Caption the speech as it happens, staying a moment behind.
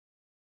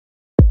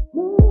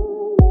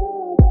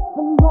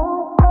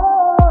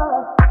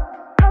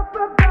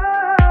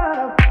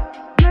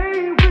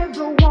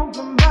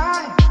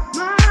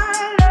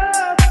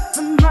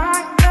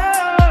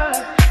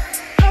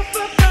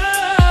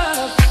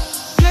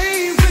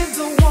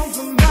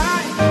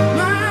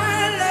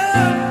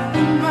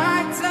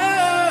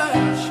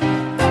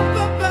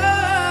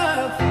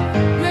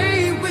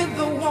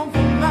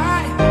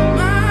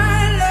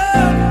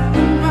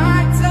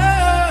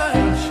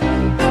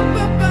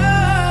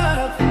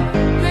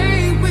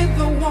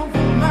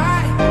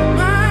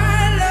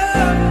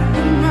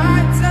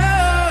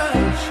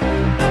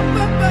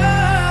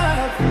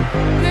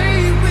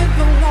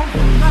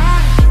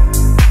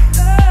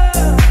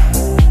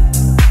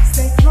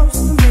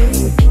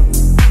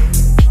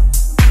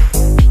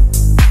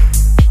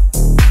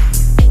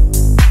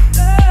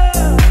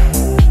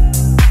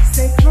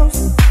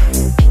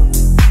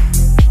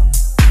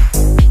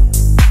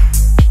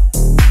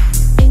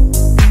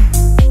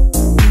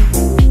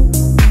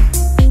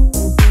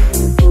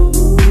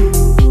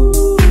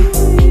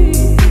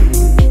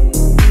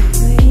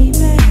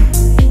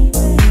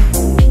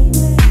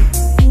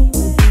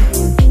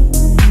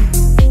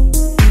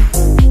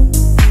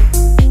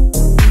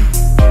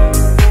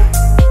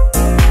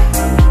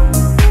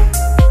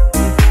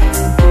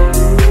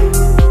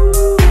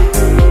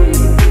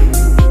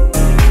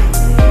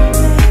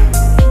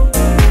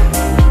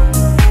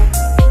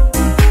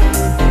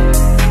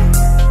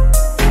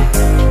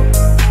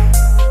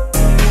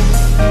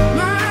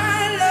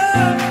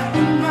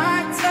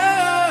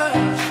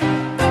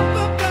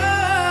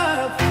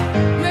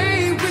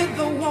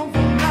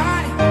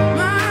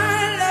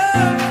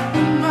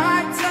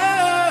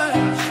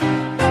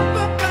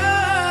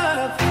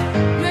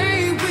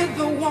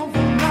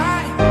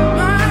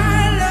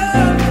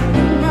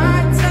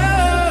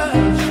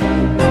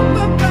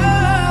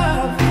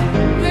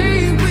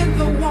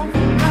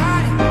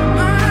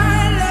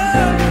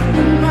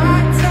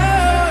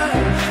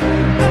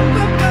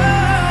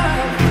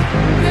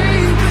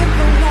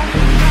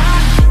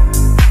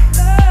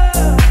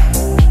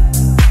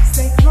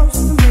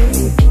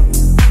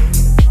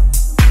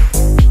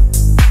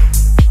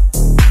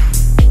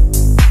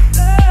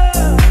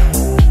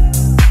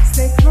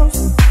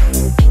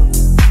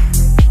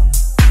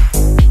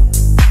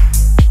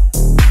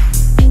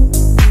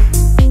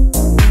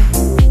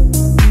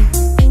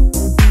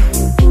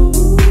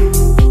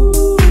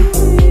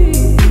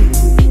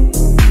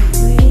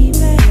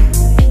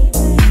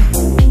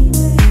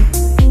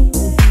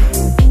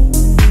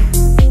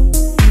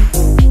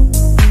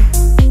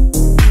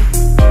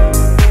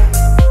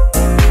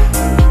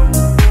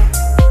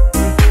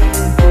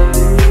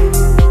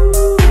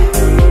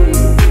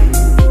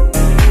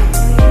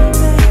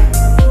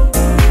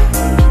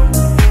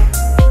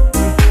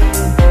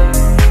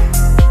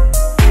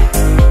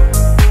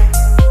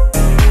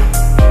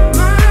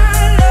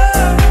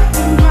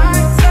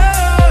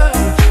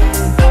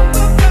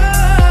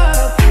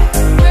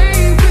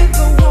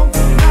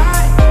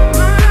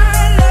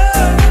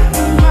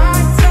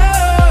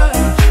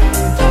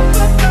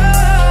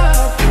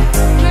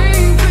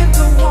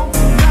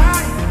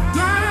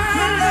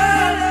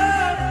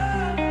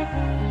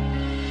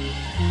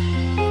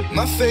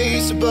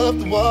above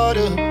the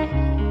water.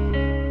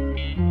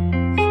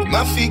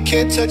 My feet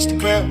can't touch the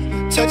ground,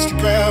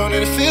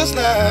 and it feels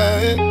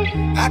like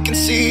I can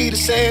see the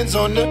sands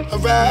on the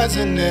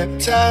horizon every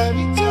time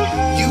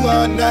you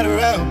are not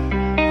around.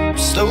 I'm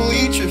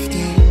slowly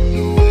drifting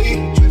away,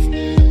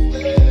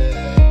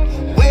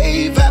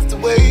 wave after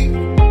wave,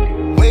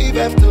 wave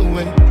after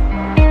wave.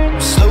 I'm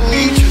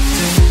slowly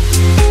drifting,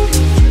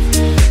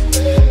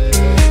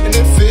 and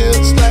it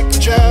feels like I'm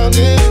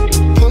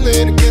drowning,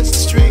 pulling against the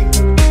stream,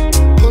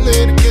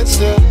 pulling against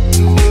the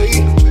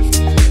wave.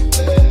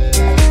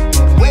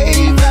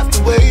 Wave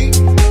after wave,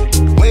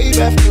 wave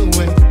after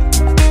wave,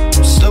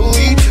 I'm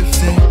slowly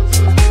drifting.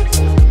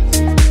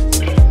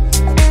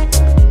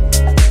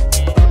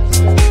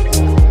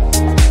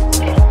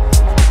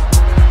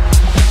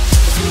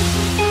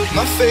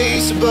 My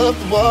face above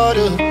the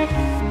water,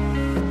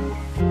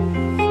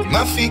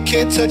 my feet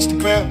can't touch the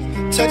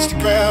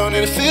ground,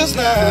 and it feels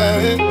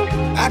like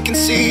I can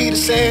see the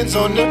sands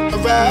on the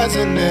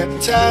horizon every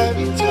time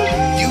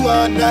you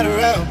are not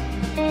around.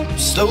 I'm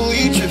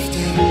slowly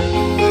drifting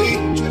away,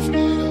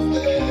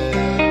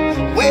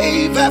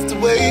 wave after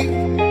wave,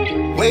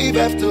 wave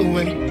after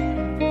wave.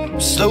 I'm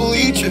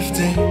slowly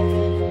drifting,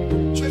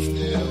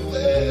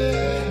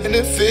 and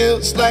it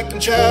feels like I'm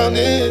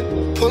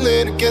drowning,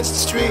 pulling against the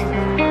stream,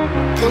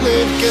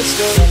 pulling against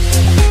the.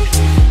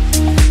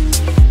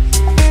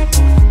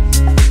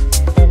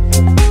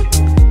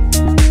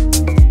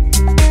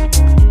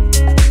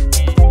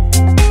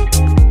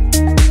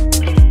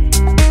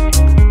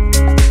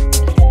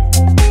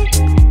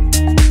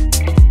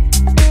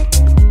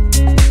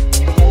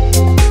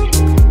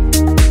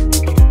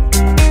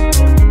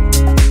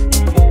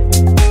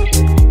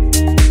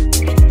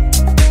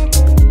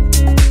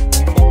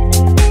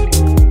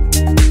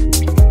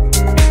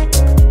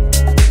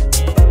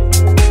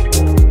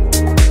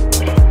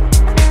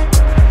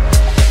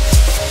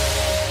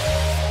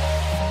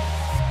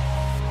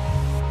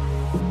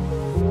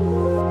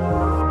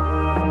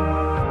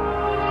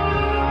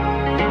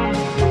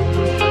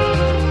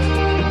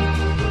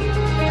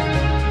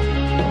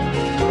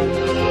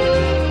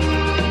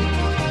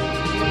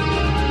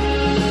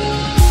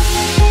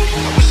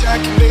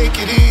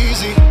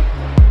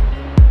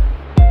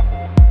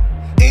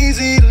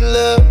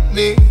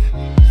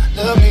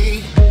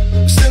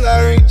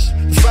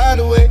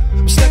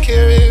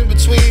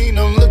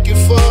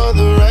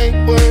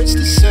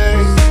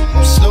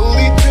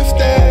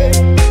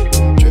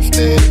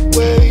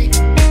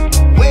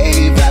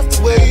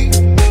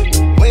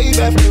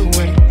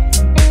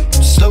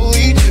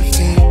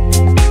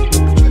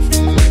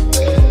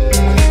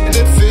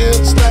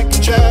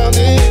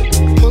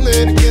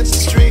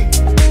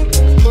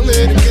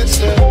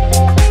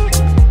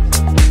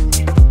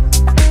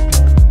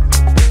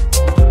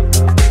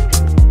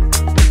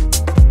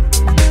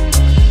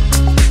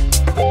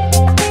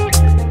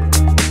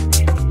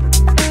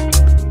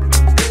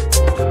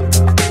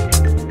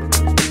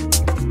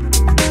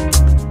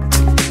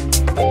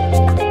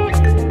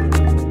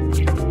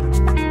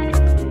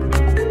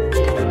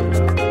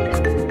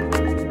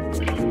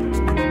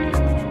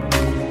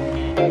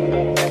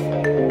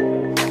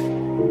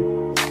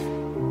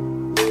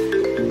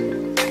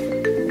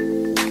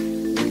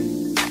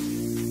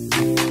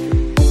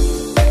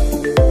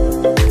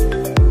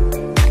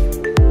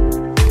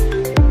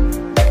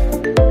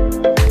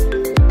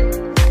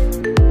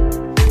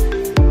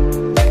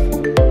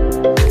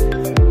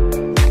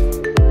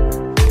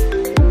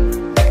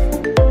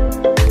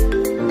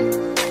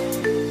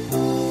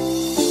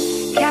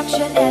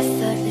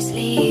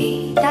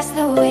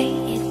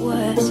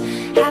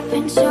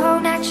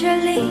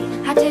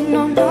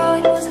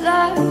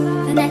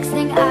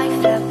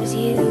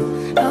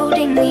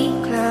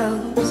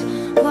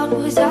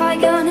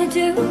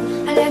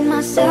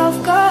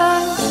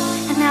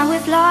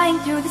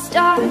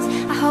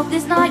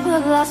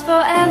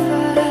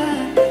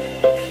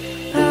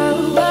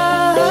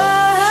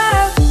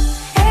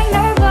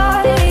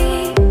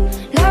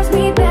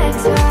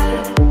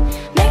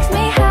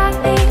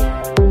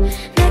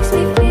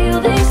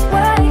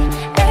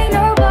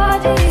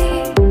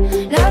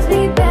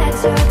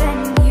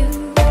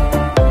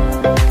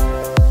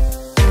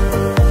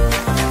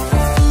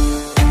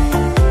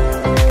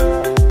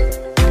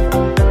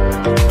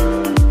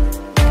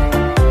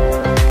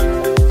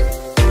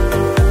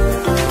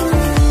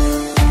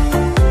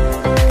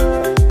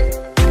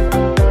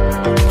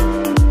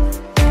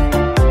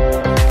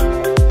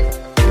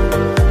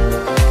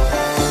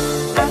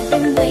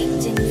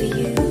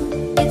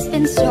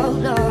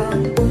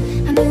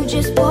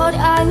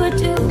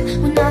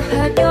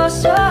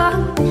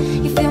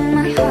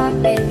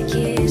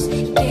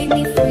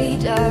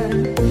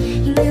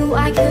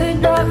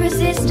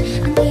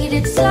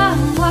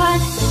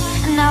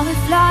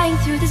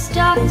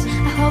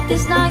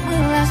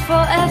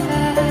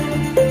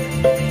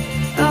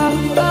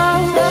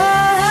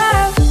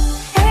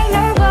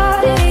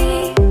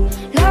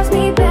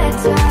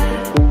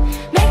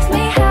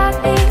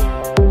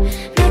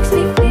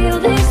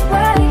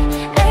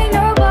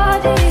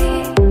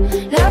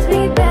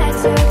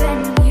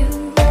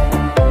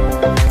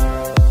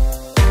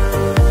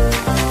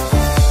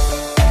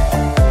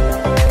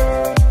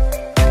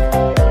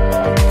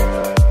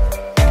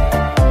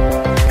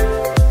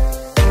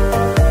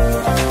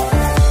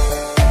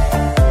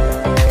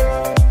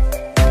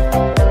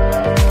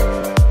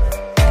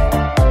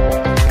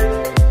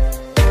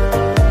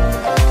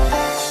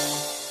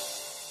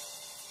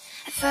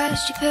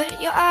 First you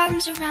put your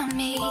arms around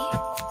me,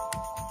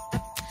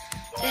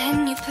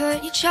 then you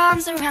put your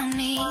charms around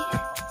me.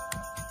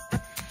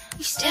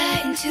 We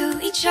stare into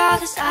each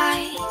other's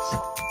eyes,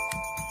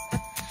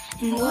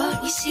 and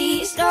what we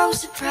see is no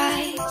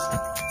surprise.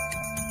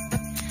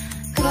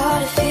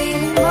 Got a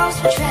feeling lost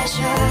for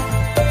treasure,